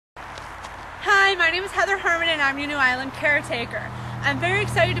Hi, my name is Heather Herman and I'm your new island caretaker. I'm very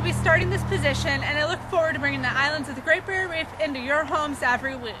excited to be starting this position and I look forward to bringing the islands of the Great Barrier Reef into your homes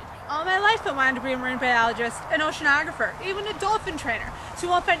every week. All my life I wanted to be a marine biologist, an oceanographer, even a dolphin trainer, so you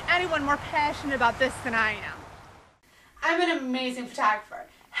won't find anyone more passionate about this than I am. I'm an amazing photographer,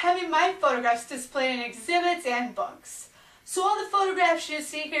 having my photographs displayed in exhibits and books. So all the photographs you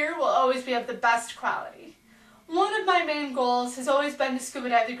see here will always be of the best quality. One of my main goals has always been to scuba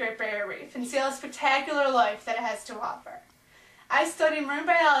dive the Great Barrier Reef and see the spectacular life that it has to offer. I studied marine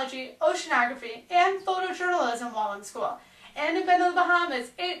biology, oceanography, and photojournalism while in school, and have been to the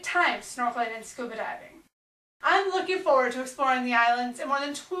Bahamas 8 times snorkeling and scuba diving. I'm looking forward to exploring the islands and more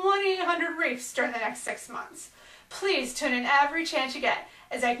than 2,800 reefs during the next 6 months. Please tune in every chance you get,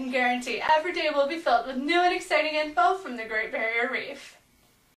 as I can guarantee every day will be filled with new and exciting info from the Great Barrier Reef.